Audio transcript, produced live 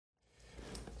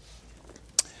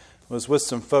Was with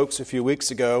some folks a few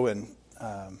weeks ago, and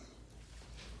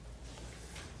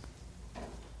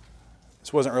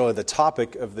this wasn't really the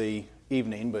topic of the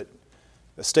evening, but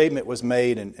a statement was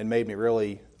made and made me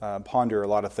really ponder a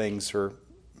lot of things for,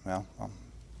 3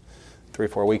 or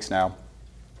 4 weeks now.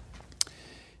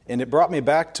 And it brought me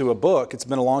back to a book. It's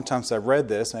been a long time since I've read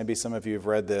this. Maybe some of you have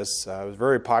read this. It was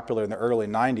very popular in the early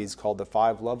 90s, called The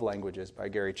 5 Love Languages by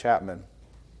Gary Chapman.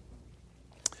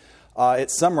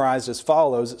 It's summarized as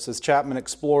follows. It says, Chapman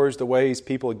explores the ways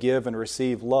people give and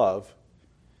receive love.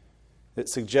 It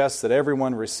suggests that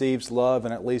everyone receives love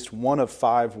in at least one of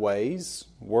 5 ways: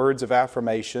 words of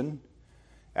affirmation,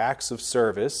 acts of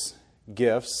service,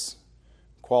 gifts,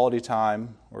 quality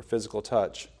time, or physical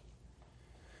touch.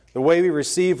 The way we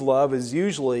receive love is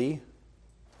usually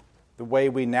the way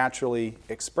we naturally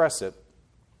express it.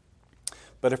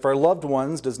 But if our loved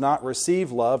ones does not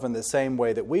receive love in the same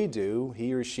way that we do,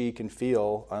 he or she can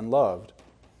feel unloved.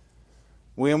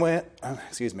 When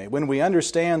we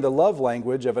understand the love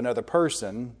language of another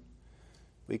person,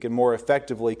 we can more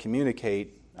effectively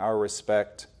communicate our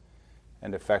respect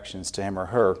and affections to him or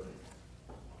her.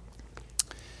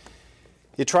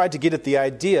 He tried to get at the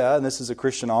idea, and this is a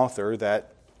Christian author,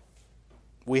 that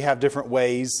we have different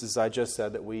ways, as I just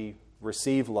said, that we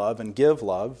receive love and give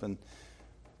love,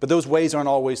 but those ways aren't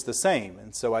always the same.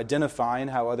 And so identifying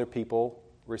how other people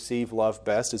receive love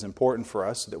best is important for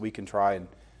us so that we can try and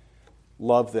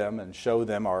love them and show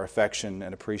them our affection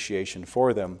and appreciation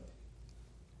for them.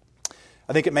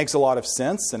 I think it makes a lot of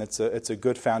sense, and it's a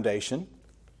good foundation.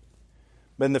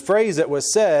 But in the phrase that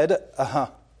was said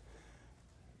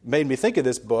made me think of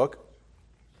this book.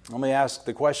 Let me ask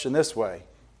the question this way.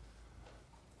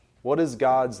 What is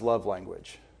God's love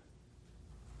language?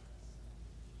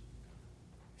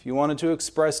 If you wanted to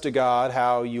express to God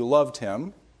how you loved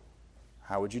Him,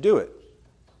 how would you do it?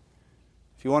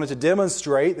 If you wanted to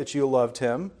demonstrate that you loved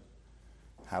Him,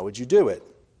 how would you do it?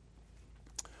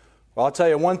 Well, I'll tell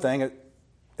you one thing,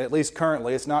 at least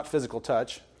currently, it's not physical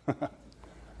touch.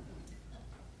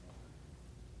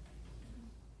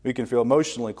 We can feel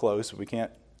emotionally close, but we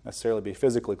can't necessarily be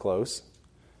physically close.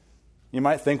 You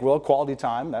might think, well, quality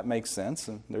time, that makes sense,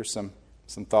 and there's some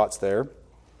thoughts there.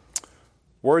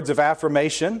 Words of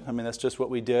affirmation, that's just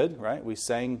what we did, right? We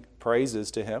sang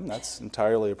praises to Him. That's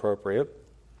entirely appropriate.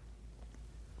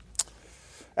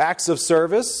 Acts of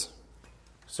service,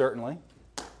 certainly.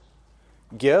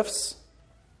 Gifts,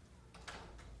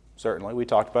 certainly. We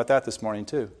talked about that this morning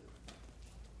too.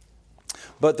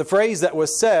 But the phrase that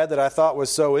was said that I thought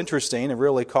was so interesting and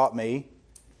really caught me,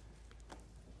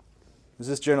 as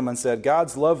this gentleman said,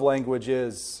 God's love language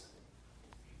is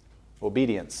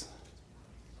obedience.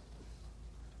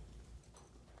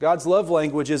 God's love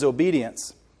language is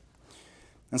obedience.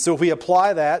 And so if we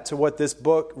apply that to what this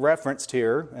book referenced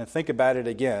here, and think about it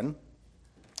again,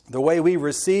 the way we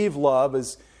receive love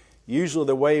is usually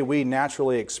the way we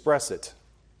naturally express it.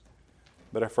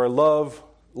 But if our loved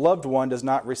one does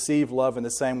not receive love in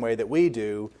the same way that we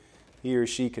do, he or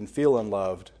she can feel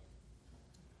unloved.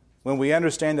 When we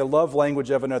understand the love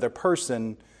language of another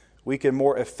person, we can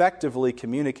more effectively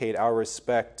communicate our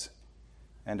respect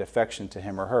and affection to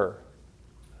him or her.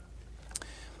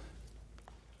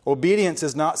 Obedience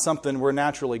is not something we're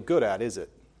naturally good at, is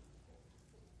it?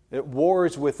 It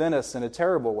wars within us in a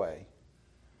terrible way.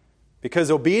 Because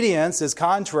obedience is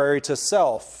contrary to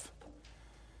self.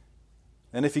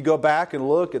 And if you go back and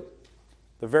look at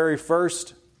the very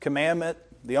first commandment,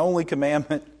 the only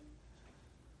commandment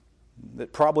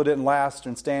that probably didn't last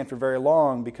and stand for very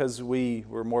long because we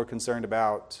were more concerned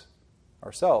about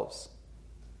ourselves.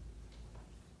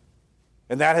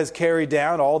 And that has carried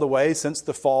down all the way since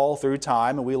the fall through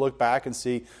time. And we look back and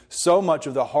see so much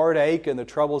of the heartache and the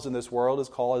troubles in this world is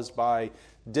caused by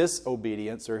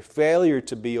disobedience or failure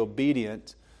to be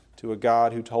obedient to a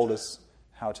God who told us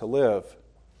how to live.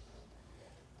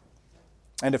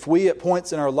 And if we at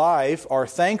points in our life are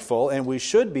thankful, and we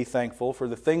should be thankful for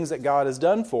the things that God has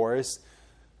done for us,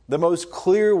 the most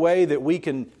clear way that we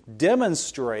can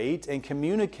demonstrate and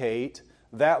communicate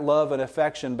that love and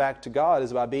affection back to God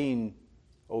is by being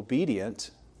obedient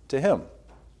to Him.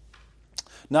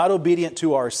 Not obedient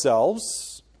to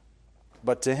ourselves,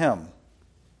 but to Him.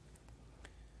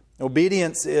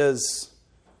 Obedience is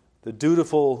the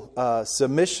dutiful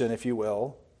submission, if you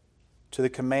will, to the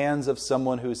commands of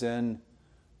someone who's in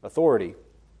authority.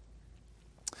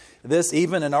 This,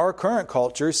 even in our current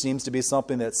culture, seems to be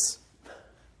something that's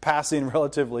passing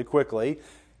relatively quickly.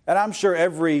 And I'm sure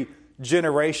every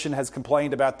generation has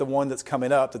complained about the one that's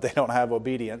coming up, that they don't have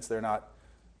obedience. They're not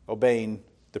obeying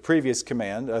the previous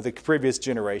command, the previous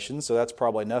generation, so that's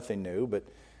probably nothing new. But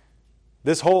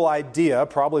This whole idea,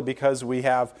 probably because we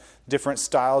have different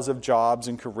styles of jobs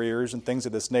and careers and things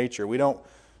of this nature, we don't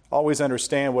always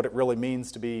understand what it really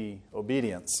means to be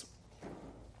obedience.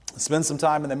 Spend some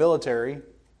time in the military,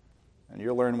 and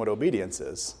you'll learn what obedience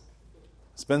is.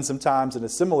 Spend some time in a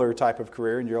similar type of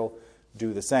career, and you'll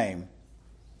do the same.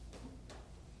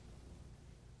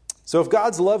 So if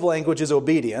God's love language is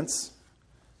obedience,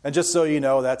 and just so you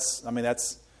know,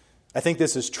 I think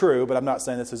this is true, but I'm not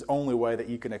saying this is the only way that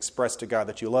you can express to God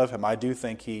that you love Him. I do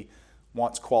think He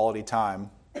wants quality time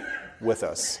with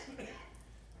us.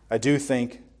 I do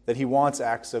think that He wants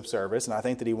acts of service, and I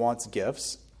think that He wants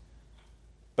gifts.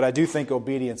 But I do think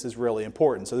obedience is really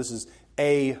important. So this is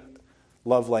a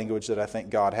love language that I think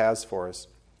God has for us.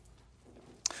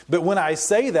 But when I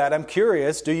say that, I'm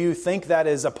curious, do you think that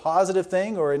is a positive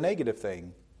thing or a negative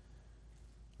thing?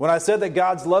 When I said that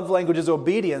God's love language is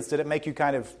obedience, did it make you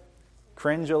kind of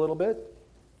cringe a little bit?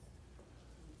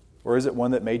 Or is it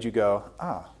one that made you go,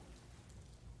 ah?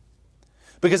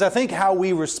 Because I think how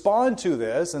we respond to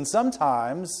this, and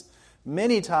sometimes,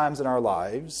 many times in our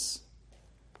lives,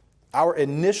 our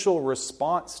initial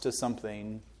response to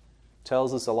something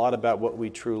tells us a lot about what we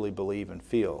truly believe and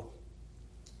feel.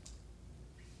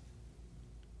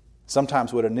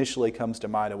 Sometimes what initially comes to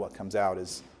mind and what comes out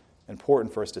is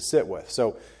important for us to sit with.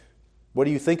 So, what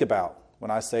do you think about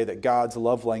when I say that God's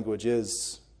love language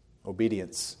is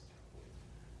obedience?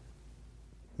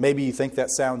 Maybe you think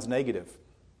that sounds negative.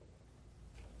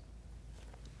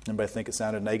 Anybody think it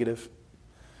sounded negative?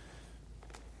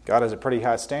 God has a pretty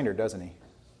high standard, doesn't He?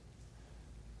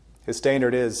 His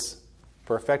standard is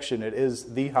perfection. It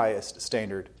is the highest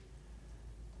standard.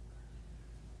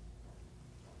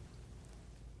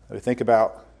 We think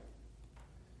about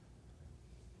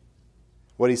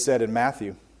what He said in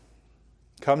Matthew.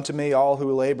 Come to me, all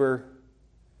who labor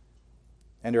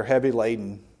and are heavy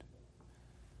laden,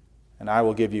 and I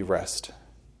will give you rest.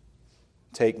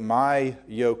 Take my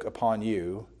yoke upon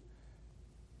you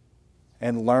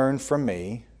and learn from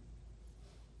me,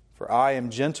 for I am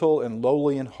gentle and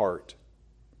lowly in heart,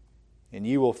 and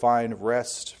you will find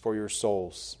rest for your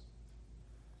souls.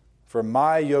 For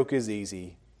my yoke is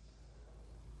easy,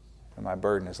 and my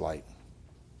burden is light.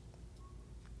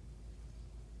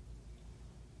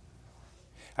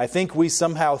 I think we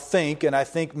somehow think, and I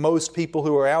think most people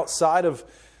who are outside of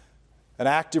an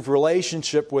active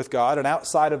relationship with God and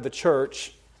outside of the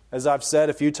church, as I've said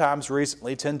a few times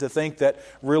recently, tend to think that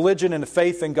religion and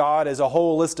faith in God is a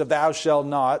whole list of thou shalt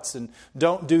nots and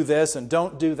don't do this and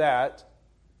don't do that.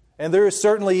 And there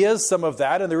certainly is some of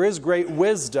that, and there is great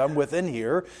wisdom within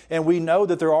here. And we know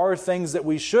that there are things that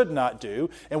we should not do,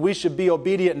 and we should be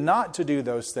obedient not to do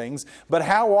those things. But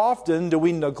how often do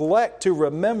we neglect to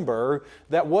remember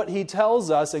that what He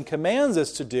tells us and commands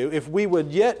us to do, if we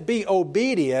would yet be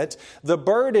obedient, the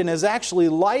burden is actually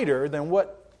lighter than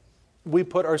what we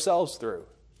put ourselves through?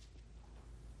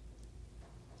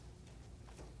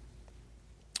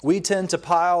 We tend to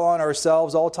pile on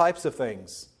ourselves all types of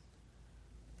things.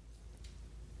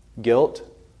 Guilt,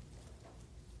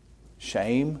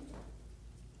 shame,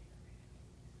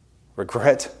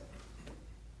 regret,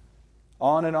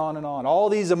 on and on and on. All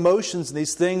these emotions and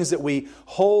these things that we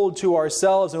hold to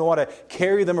ourselves, and we want to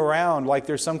carry them around like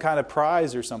there's some kind of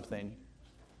prize or something.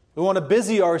 We want to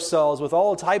busy ourselves with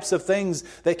all types of things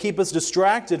that keep us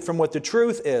distracted from what the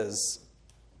truth is.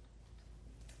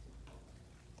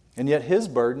 And yet His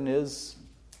burden is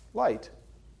light.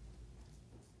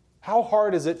 How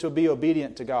hard is it to be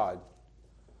obedient to God?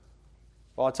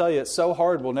 Well, I'll tell you, it's so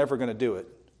hard we're never going to do it.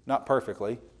 Not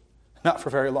perfectly. Not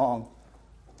for very long.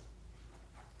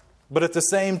 But at the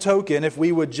same token, if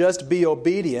we would just be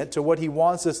obedient to what He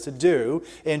wants us to do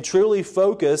and truly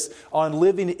focus on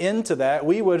living into that,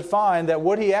 we would find that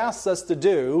what He asks us to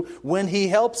do when He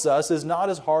helps us is not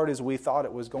as hard as we thought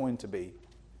it was going to be.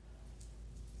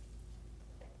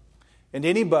 And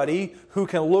anybody who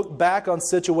can look back on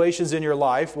situations in your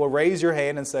life will raise your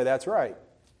hand and say, that's right.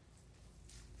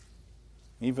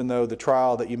 Even though the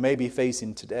trial that you may be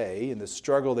facing today and the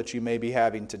struggle that you may be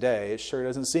having today, it sure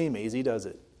doesn't seem easy, does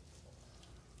it?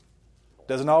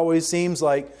 Doesn't always seem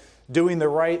like doing the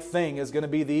right thing is going to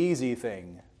be the easy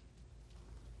thing.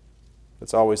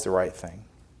 It's always the right thing.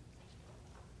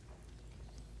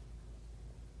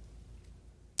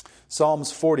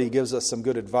 Psalms 40 gives us some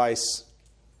good advice.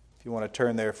 If you want to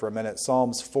turn there for a minute,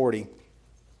 Psalms 40. I'm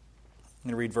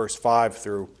going to read verse 5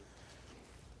 through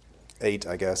 8,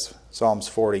 I guess. Psalms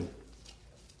 40.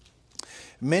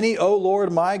 Many, O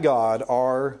Lord my God,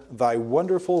 are thy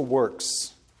wonderful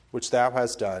works which thou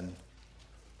hast done,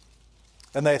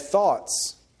 and thy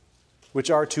thoughts which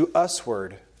are to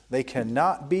usward, they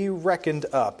cannot be reckoned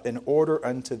up in order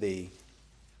unto thee.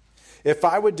 If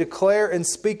I would declare and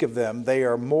speak of them, they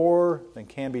are more than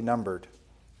can be numbered.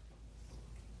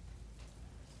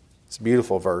 It's a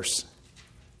beautiful verse.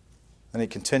 And he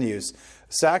continues,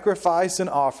 sacrifice and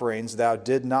offerings thou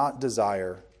did not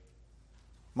desire.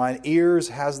 Mine ears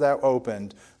hast thou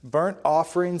opened. Burnt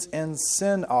offerings and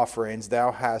sin offerings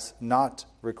thou hast not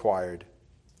required.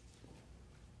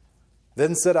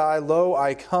 Then said I, Lo,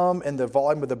 I come. In the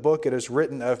volume of the book it is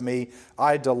written of me,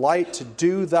 I delight to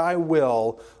do thy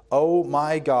will, O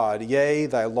my God. Yea,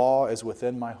 thy law is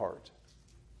within my heart.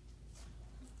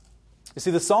 You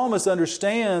see, the psalmist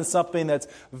understands something that's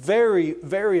very,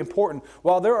 very important.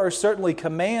 While there are certainly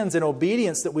commands and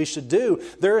obedience that we should do,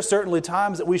 there are certainly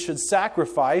times that we should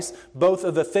sacrifice both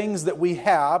of the things that we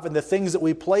have and the things that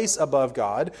we place above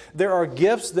God. There are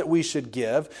gifts that we should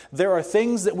give. There are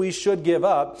things that we should give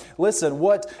up. Listen,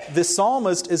 what the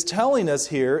psalmist is telling us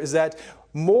here is that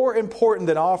more important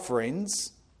than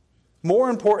offerings, more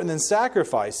important than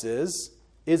sacrifices,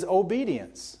 is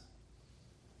obedience.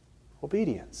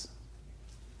 Obedience.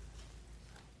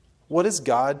 What has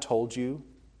God told you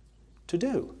to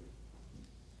do?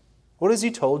 What has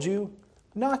He told you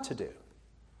not to do?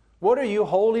 What are you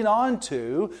holding on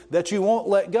to that you won't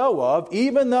let go of,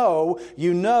 even though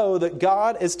you know that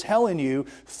God is telling you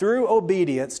through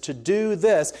obedience to do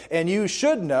this? And you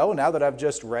should know, now that I've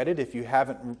just read it, if you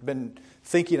haven't been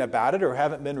thinking about it or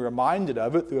haven't been reminded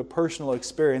of it through a personal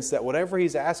experience, that whatever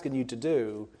He's asking you to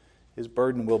do, His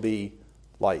burden will be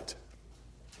light.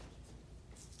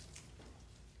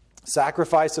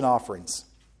 Sacrifice and offerings.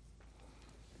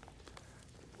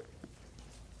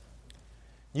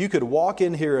 You could walk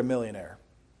in here a millionaire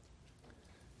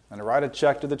and write a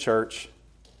check to the church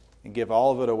and give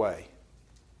all of it away.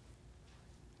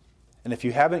 And if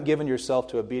you haven't given yourself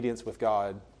to obedience with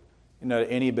God, you're not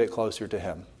any bit closer to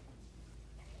Him.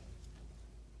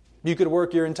 You could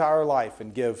work your entire life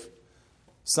and give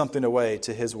something away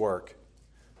to His work.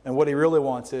 And what He really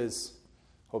wants is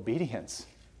obedience.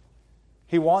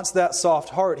 He wants that soft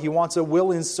heart. He wants a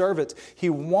willing servant. He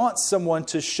wants someone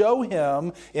to show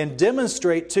Him and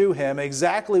demonstrate to Him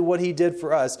exactly what He did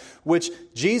for us, which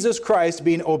Jesus Christ,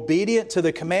 being obedient to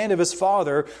the command of His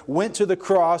Father, went to the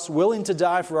cross willing to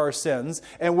die for our sins.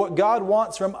 And what God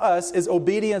wants from us is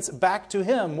obedience back to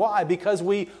Him. Why? Because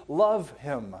we love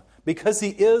Him. Because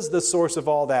He is the source of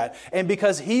all that. And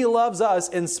because He loves us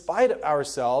in spite of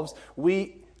ourselves,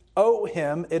 we owe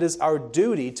Him, it is our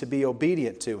duty to be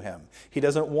obedient to Him. He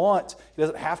doesn't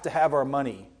have to have our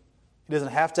money. He doesn't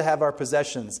have to have our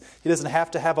possessions. He doesn't have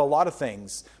to have a lot of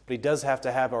things, but He does have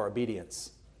to have our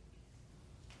obedience.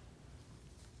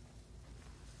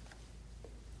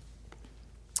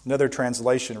 Another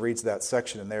translation reads that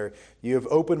section in there, You have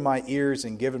opened my ears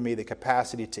and given me the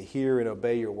capacity to hear and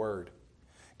obey your word.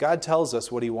 God tells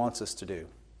us what He wants us to do.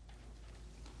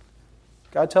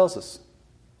 God tells us.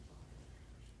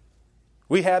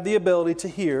 We have the ability to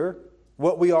hear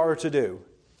what we are to do.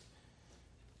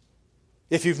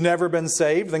 If you've never been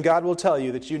saved, then God will tell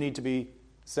you that you need to be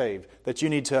saved, that you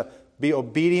need to be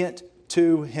obedient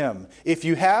to Him. If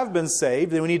you have been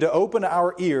saved, then we need to open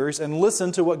our ears and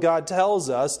listen to what God tells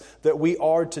us that we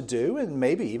are to do, and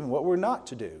maybe even what we're not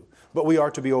to do. But we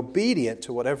are to be obedient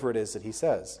to whatever it is that He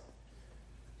says.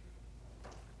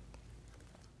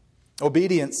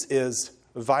 Obedience is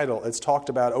vital. It's talked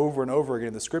about over and over again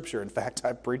in the Scripture. In fact,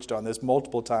 I've preached on this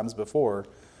multiple times before.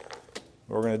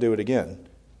 We're going to do it again.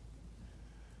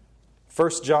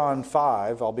 1 John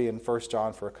 5, I'll be in 1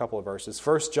 John for a couple of verses.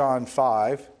 1 John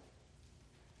 5,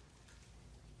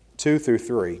 2 through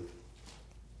 3.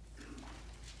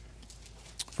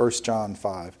 1 John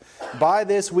 5. By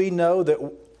this we know that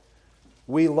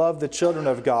we love the children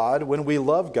of God when we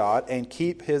love God and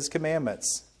keep His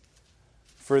commandments.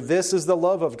 For this is the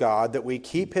love of God, that we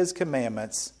keep His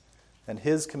commandments, and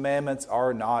His commandments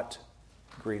are not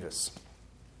grievous.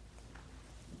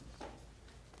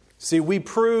 See, we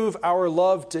prove our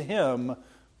love to Him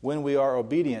when we are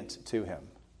obedient to Him.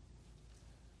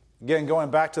 Again,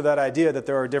 going back to that idea that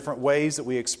there are different ways that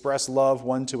we express love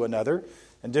one to another,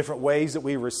 and different ways that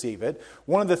we receive it.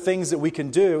 One of the things that we can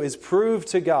do is prove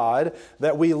to God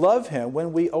that we love Him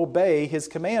when we obey His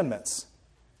commandments.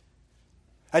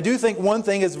 I do think one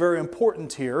thing is very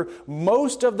important here.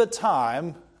 Most of the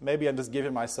time, maybe I'm just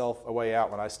giving myself a way out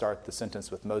when I start the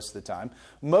sentence with most of the time.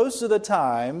 Most of the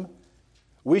time,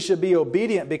 we should be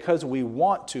obedient because we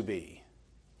want to be,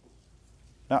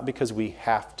 not because we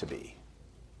have to be.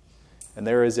 And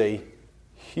there is a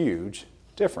huge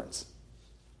difference.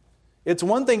 It's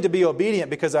one thing to be obedient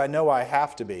because I know I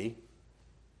have to be.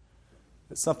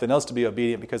 It's something else to be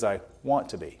obedient because I want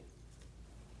to be.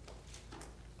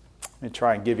 Let me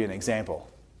try and give you an example.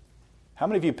 How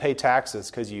many of you pay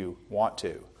taxes because you want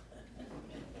to?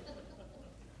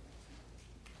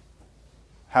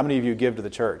 How many of you give to the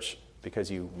church because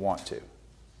you want to?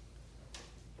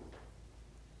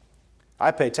 I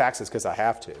pay taxes because I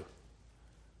have to.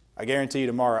 I guarantee you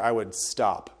tomorrow I would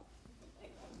stop.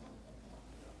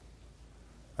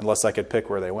 Unless I could pick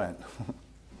where they went.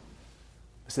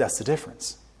 See, that's the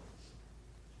difference.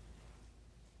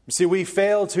 You see, we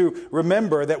fail to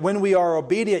remember that when we are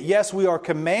obedient, yes, we are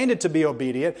commanded to be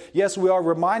obedient. Yes, we are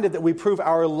reminded that we prove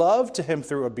our love to Him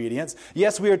through obedience.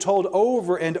 Yes, we are told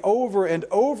over and over and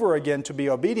over again to be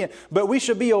obedient. But we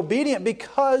should be obedient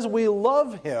because we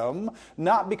love Him,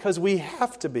 not because we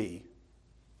have to be.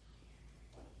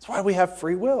 That's why we have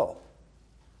free will.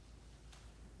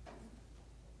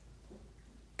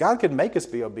 God could make us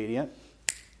be obedient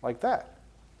like that.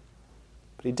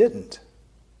 But He didn't.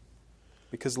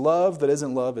 Because love that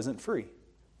isn't love isn't free.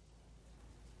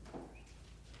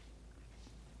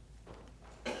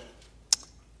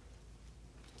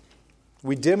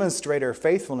 We demonstrate our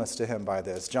faithfulness to Him by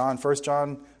this. 1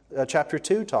 John chapter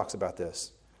 2 talks about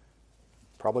this.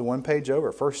 Probably one page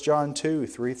over. 1 John 2,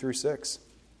 3 through 6.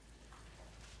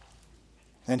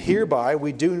 And hereby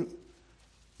we do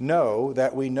know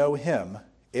that we know Him,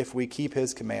 if we keep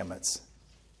His commandments.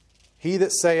 He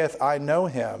that saith, I know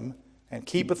Him, and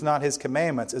keepeth not His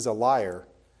commandments, is a liar,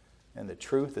 and the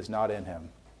truth is not in him.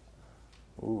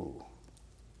 Ooh.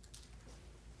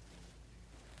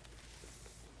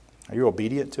 Are you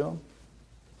obedient to Him?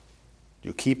 Do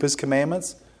you keep His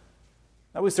commandments?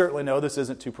 Now, we certainly know this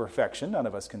isn't to perfection. None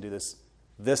of us can do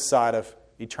this side of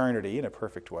eternity in a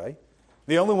perfect way.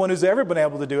 The only one who's ever been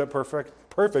able to do it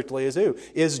perfectly is who?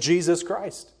 Is Jesus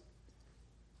Christ.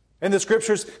 And the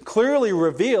Scriptures clearly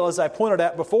reveal, as I pointed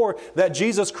out before, that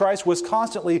Jesus Christ was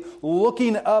constantly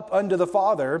looking up unto the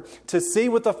Father to see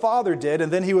what the Father did,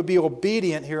 and then He would be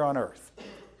obedient here on earth.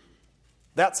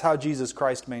 That's how Jesus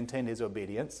Christ maintained His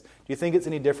obedience. Do you think it's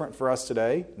any different for us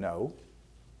today? No.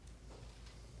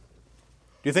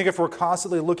 Do you think if we're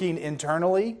constantly looking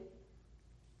internally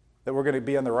that we're going to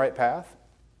be on the right path?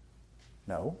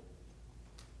 No.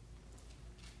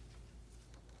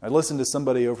 I listened to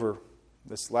somebody over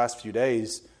this last few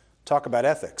days talk about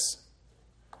ethics.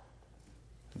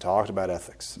 And talked about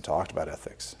ethics and talked about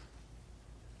ethics.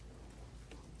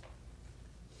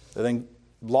 They then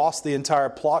lost the entire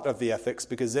plot of the ethics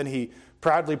because then he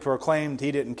proudly proclaimed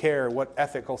he didn't care what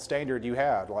ethical standard you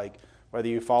had, like whether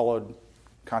you followed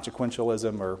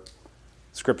consequentialism or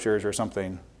scriptures or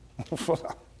something.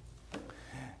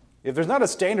 If there's not a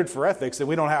standard for ethics, then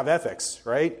we don't have ethics,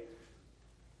 right?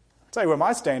 I'll tell you what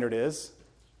my standard is.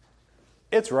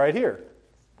 It's right here.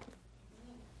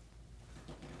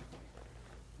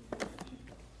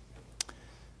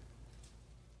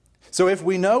 So if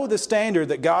we know the standard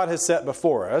that God has set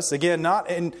before us, again, not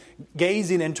in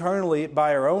gazing internally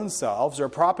by our own selves or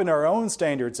propping our own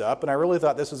standards up, and I really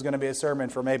thought this was going to be a sermon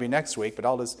for maybe next week, but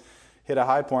I'll just hit a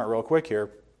high point real quick here.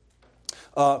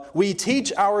 We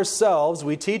teach ourselves,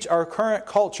 we teach our current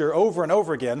culture over and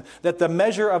over again that the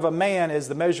measure of a man is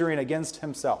the measuring against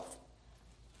himself.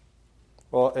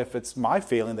 Well, if it's my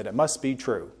feeling, that it must be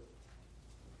true.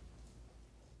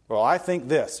 Well, I think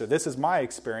this, or this is my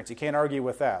experience. You can't argue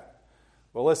with that.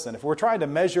 Well, listen, if we're trying to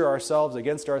measure ourselves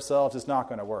against ourselves, it's not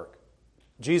going to work.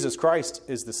 Jesus Christ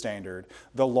is the standard.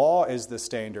 The law is the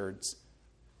standards.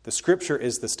 The Scripture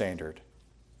is the standard.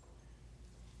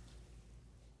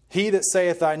 He that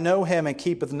saith, I know Him, and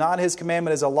keepeth not His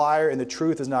commandment is a liar, and the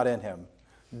truth is not in him.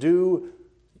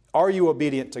 Are you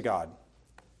obedient to God?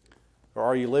 Or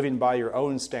are you living by your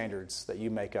own standards that you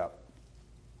make up?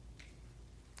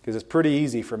 Because it's pretty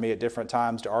easy for me at different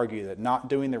times to argue that not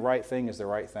doing the right thing is the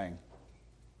right thing.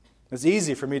 It's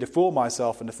easy for me to fool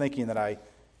myself into thinking that I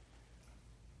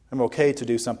am okay to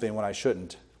do something when I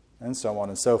shouldn't, and so on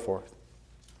and so forth.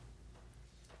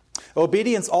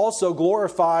 Obedience also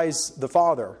glorifies the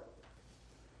Father.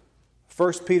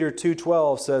 1 Peter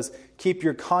 2:12 says, keep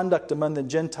your conduct among the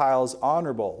Gentiles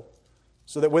honorable,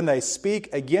 so that when they speak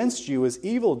against you as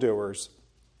evildoers,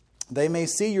 they may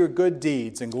see your good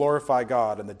deeds and glorify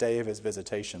God in the day of His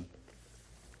visitation.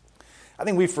 I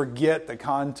think we forget the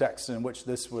context in which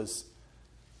this was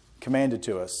commanded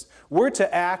to us. We're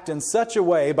to act in such a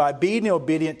way by being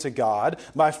obedient to God,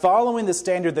 by following the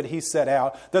standard that He set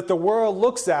out, that the world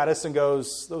looks at us and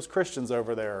goes, those Christians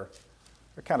over there,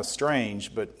 they're kind of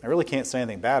strange, but I really can't say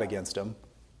anything bad against them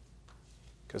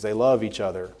because they love each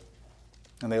other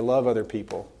and they love other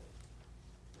people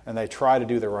and they try to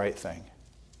do the right thing.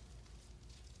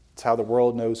 It's how the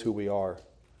world knows who we are.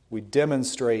 We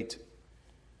demonstrate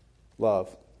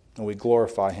love and we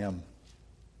glorify Him.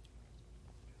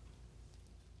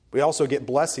 We also get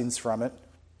blessings from it.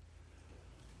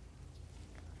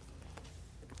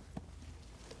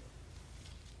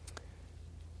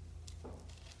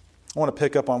 I want to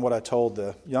pick up on what I told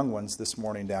the young ones this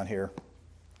morning down here.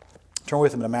 Turn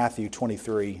with them to Matthew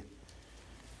 23.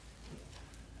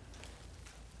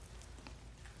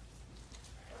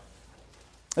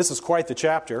 This is quite the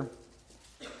chapter.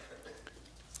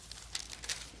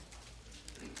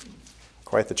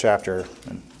 Quite the chapter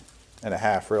and a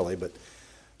half, really, but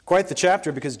quite the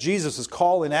chapter because Jesus is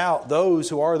calling out those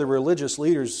who are the religious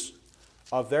leaders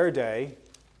of their day.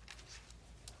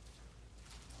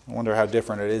 I wonder how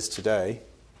different it is today.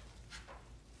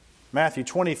 Matthew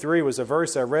 23 was a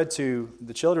verse I read to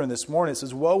the children this morning. It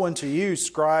says, "Woe unto you,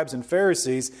 scribes and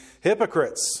Pharisees,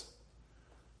 hypocrites!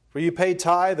 For you pay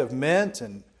tithe of mint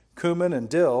and cumin and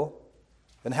dill,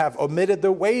 and have omitted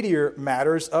the weightier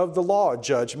matters of the law,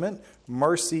 judgment,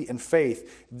 mercy, and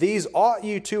faith. These ought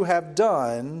you to have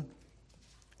done,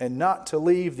 and not to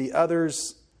leave the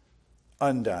others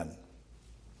undone."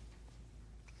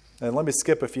 And let me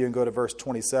skip a few and go to verse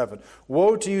 27.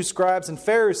 "Woe to you, scribes and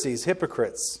Pharisees,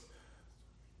 hypocrites!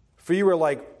 For you are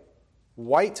like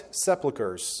white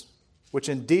sepulchres, which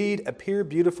indeed appear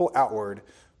beautiful outward,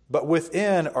 but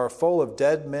within are full of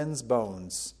dead men's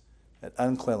bones and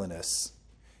uncleanliness.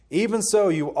 Even so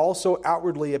you also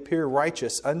outwardly appear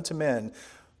righteous unto men,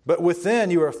 but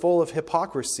within you are full of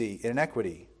hypocrisy and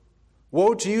iniquity.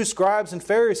 Woe to you, scribes and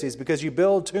Pharisees, because you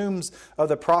build tombs of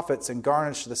the prophets and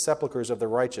garnish the sepulchres of the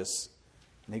righteous."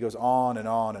 And he goes on and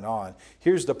on and on.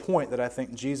 Here's the point that I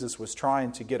think Jesus was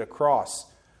trying to get across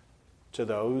to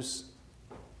those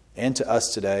and to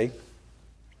us today.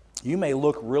 You may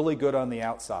look really good on the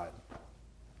outside.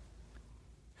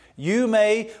 You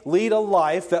may lead a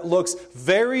life that looks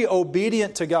very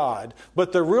obedient to God,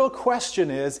 but the real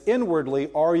question is, inwardly,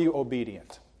 are you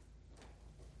obedient?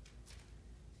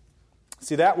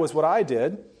 See, that was what I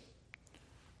did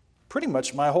pretty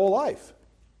much my whole life.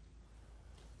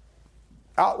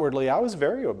 Outwardly, I was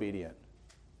very obedient.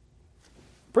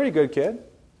 Pretty good kid.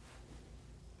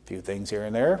 A few things here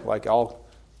and there, like all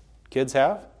kids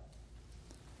have.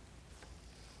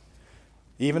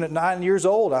 Even at 9 years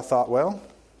old, I thought, well,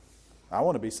 I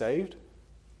want to be saved.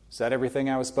 Said everything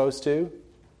I was supposed to.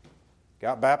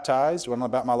 Got baptized, went on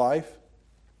about my life.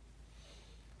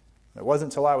 It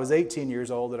wasn't until I was 18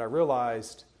 years old that I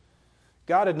realized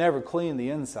God had never cleaned the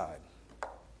inside.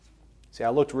 See, I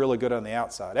looked really good on the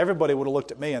outside. Everybody would have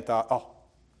looked at me and thought, oh,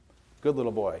 good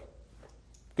little boy.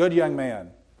 Good young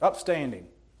man. Upstanding.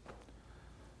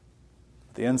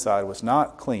 The inside was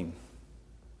not clean.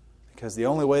 Because the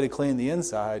only way to clean the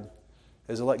inside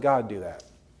is to let God do that.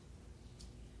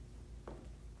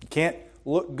 You can't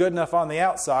look good enough on the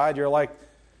outside. You're like,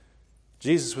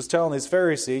 Jesus was telling these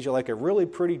Pharisees, you're like a really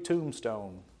pretty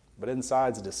tombstone, but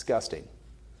inside's disgusting.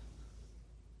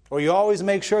 Or you always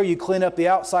make sure you clean up the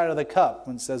outside of the cup,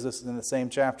 when it says this in the same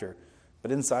chapter,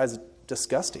 but inside's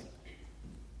disgusting.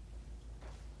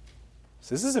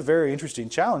 So this is a very interesting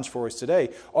challenge for us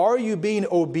today. Are you being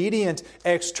obedient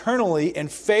externally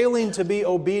and failing to be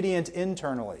obedient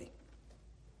internally?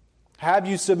 Have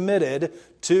you submitted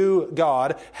to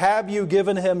God? Have you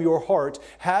given Him your heart?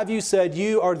 Have you said,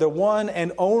 you are the one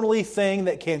and only thing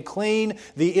that can clean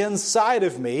the inside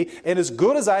of me, and as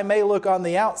good as I may look on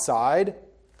the outside,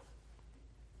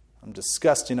 I'm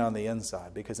disgusting on the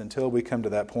inside, because until we come to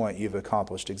that point, you've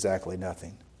accomplished exactly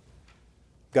nothing.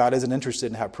 God isn't interested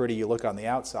in how pretty you look on the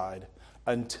outside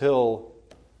until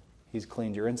He's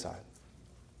cleaned your inside.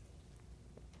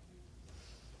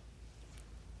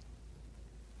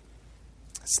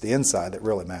 It's the inside that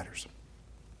really matters.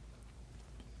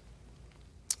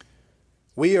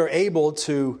 We are able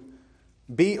to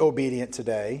be obedient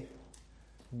today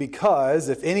because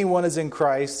if anyone is in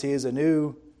Christ, he is a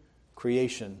new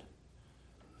creation.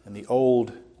 And the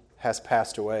old has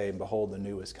passed away, and behold, the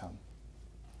new has come.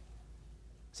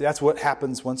 See, that's what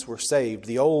happens once we're saved.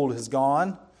 The old is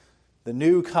gone. The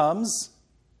new comes.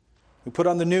 We put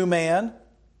on the new man.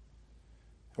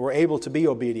 We're able to be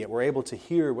obedient. We're able to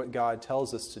hear what God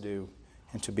tells us to do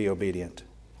and to be obedient.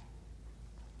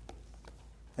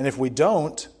 And if we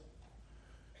don't,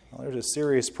 well, there's a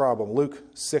serious problem.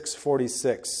 Luke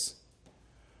 6:46.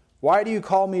 Why do you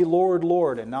call me Lord,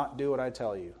 Lord, and not do what I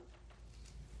tell you?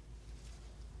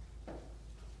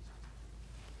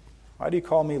 Why do you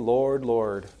call me Lord,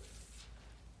 Lord,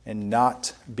 and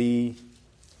not be,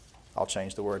 I'll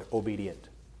change the word, obedient?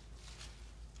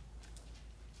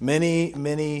 Many,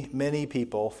 many, many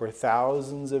people for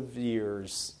thousands of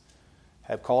years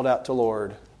have called out to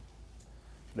Lord,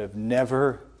 but have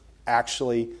never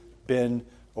actually been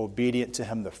obedient to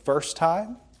Him the first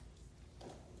time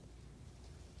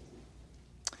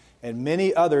and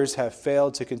many others have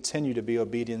failed to continue to be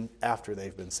obedient after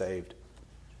they've been saved.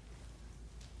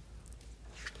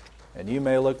 And you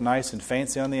may look nice and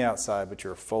fancy on the outside, but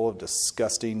you're full of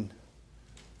disgusting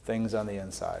things on the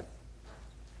inside.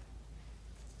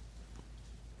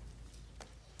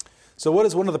 So what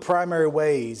is one of the primary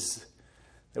ways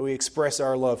that we express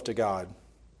our love to God?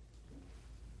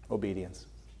 Obedience.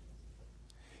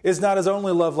 It's not His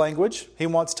only love language. He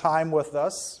wants time with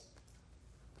us.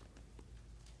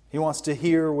 He wants to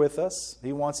hear with us.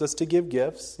 He wants us to give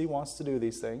gifts. He wants to do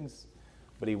these things.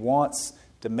 But He wants,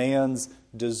 demands,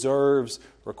 deserves,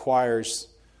 requires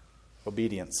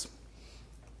obedience.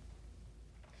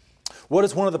 What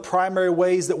is one of the primary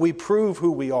ways that we prove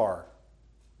who we are?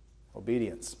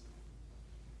 Obedience.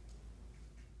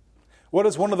 What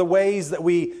is one of the ways that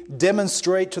we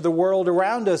demonstrate to the world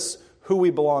around us who we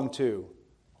belong to?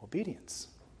 Obedience.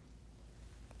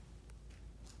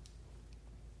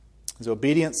 Is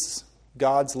obedience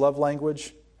God's love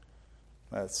language?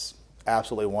 That's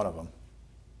absolutely one of them.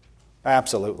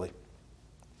 Absolutely.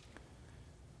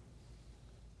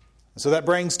 So that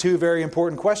brings two very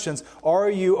important questions. Are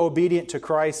you obedient to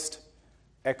Christ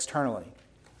externally?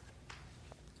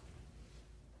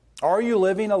 Are you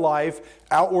living a life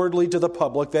outwardly to the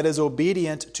public that is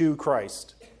obedient to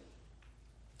Christ?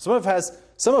 Some of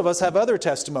us have other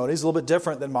testimonies, a little bit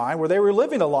different than mine, where they were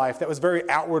living a life that was very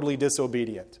outwardly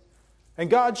disobedient. And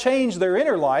God changed their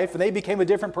inner life, and they became a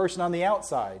different person on the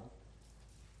outside.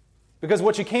 Because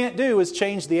what you can't do is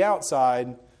change the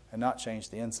outside and not change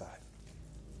the inside.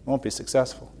 You won't be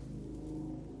successful.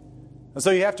 And so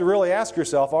you have to really ask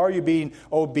yourself, are you being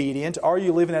obedient? Are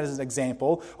you living as an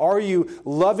example? Are you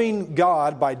loving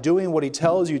God by doing what He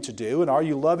tells you to do? And are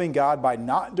you loving God by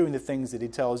not doing the things that He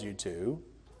tells you to?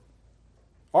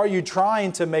 Are you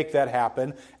trying to make that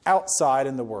happen outside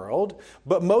in the world?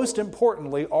 But most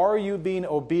importantly, are you being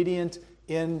obedient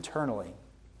internally?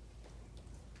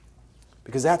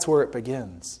 Because that's where it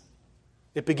begins.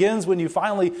 It begins when you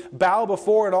finally bow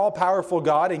before an all-powerful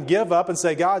God and give up and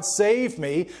say, God, save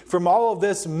me from all of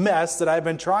this mess that I've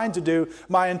been trying to do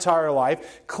my entire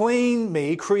life. Clean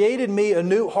me, created me a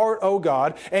new heart, O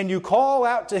God. And you call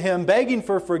out to Him begging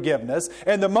for forgiveness.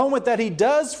 And the moment that He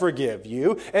does forgive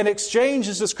you and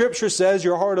exchanges, the Scripture says,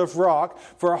 your heart of rock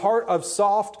for a heart of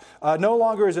soft, no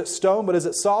longer is it stone, but is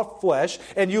it soft flesh.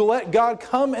 And you let God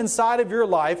come inside of your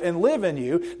life and live in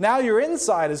you. Now your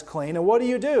inside is clean. And what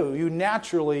do? You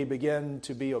naturally begin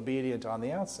to be obedient on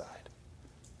the outside.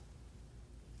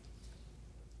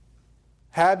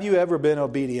 Have you ever been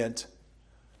obedient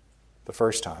the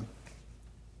first time?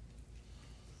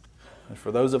 And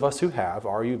for those of us who have,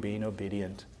 are you being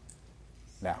obedient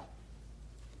now?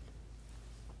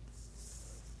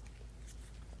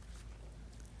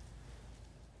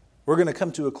 We're going to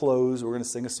come to a close. We're going to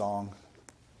sing a song.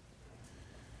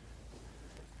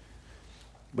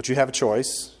 But you have a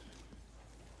choice.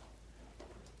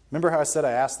 Remember how I said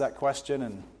I asked that question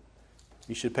and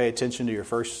you should pay attention to your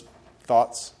first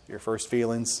thoughts, your first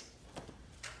feelings?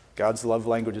 God's love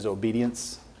language is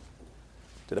obedience.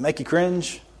 Did it make you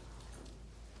cringe?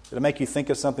 Did it make you think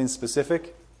of something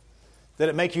specific? Did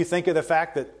it make you think of the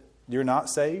fact that you're not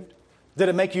saved? Did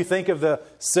it make you think of the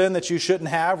sin that you shouldn't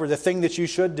have or the thing that you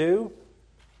should do?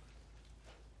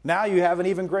 Now you have an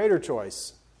even greater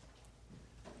choice.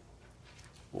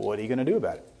 What are you going to do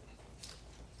about it?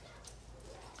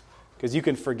 Because you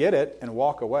can forget it and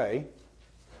walk away,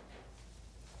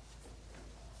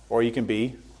 or you can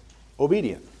be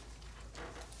obedient.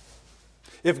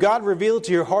 If God revealed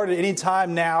to your heart at any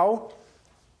time now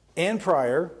and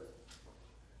prior,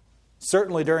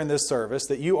 certainly during this service,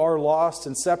 that you are lost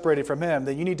and separated from Him,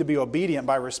 then you need to be obedient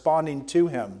by responding to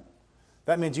Him.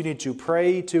 That means you need to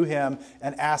pray to Him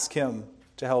and ask Him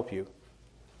to help you.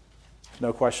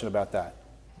 No question about that.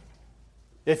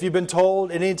 If you've been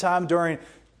told at any time during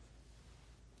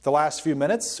the last few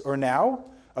minutes or now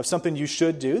of something you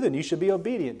should do, then you should be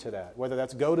obedient to that. Whether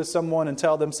that's go to someone and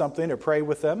tell them something or pray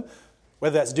with them,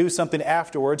 whether that's do something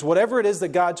afterwards, whatever it is that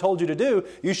God told you to do,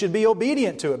 you should be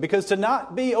obedient to it. Because to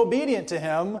not be obedient to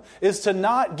Him is to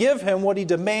not give Him what He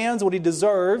demands, what He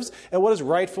deserves, and what is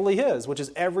rightfully His, which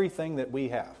is everything that we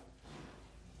have.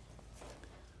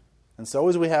 And so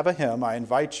as we have a hymn, I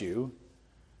invite you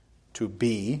to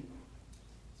be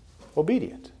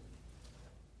obedient.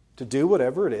 To do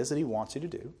whatever it is that He wants you to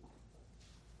do.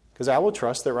 Because I will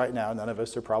trust that right now none of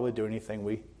us are probably doing anything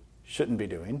we shouldn't be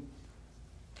doing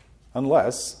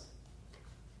unless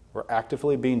we're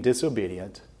actively being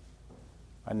disobedient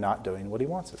and not doing what He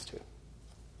wants us to.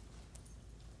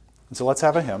 And so let's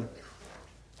have a hymn.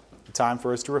 A time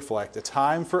for us to reflect. A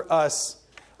time for us.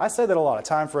 I say that a lot. A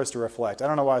time for us to reflect. I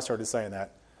don't know why I started saying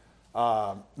that.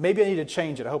 Maybe I need to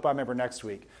change it. I hope I remember next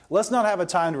week. Let's not have a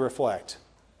time to reflect.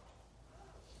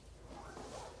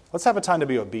 Let's have a time to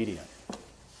be obedient.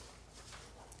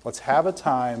 Let's have a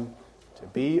time to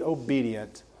be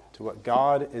obedient to what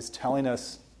God is telling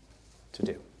us to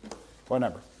do. What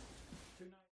number?